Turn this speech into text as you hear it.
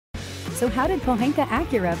So how did Pohanka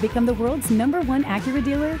Acura become the world's #1 Acura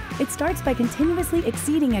dealer? It starts by continuously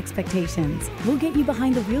exceeding expectations. We'll get you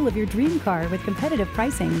behind the wheel of your dream car with competitive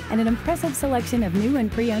pricing and an impressive selection of new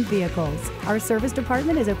and pre-owned vehicles. Our service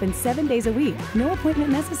department is open 7 days a week. No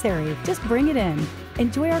appointment necessary. Just bring it in.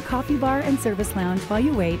 Enjoy our coffee bar and service lounge while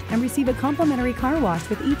you wait and receive a complimentary car wash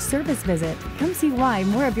with each service visit. Come see why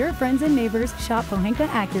more of your friends and neighbors shop Pohanka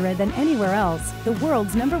Acura than anywhere else. The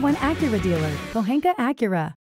world's #1 Acura dealer, Pohanka Acura.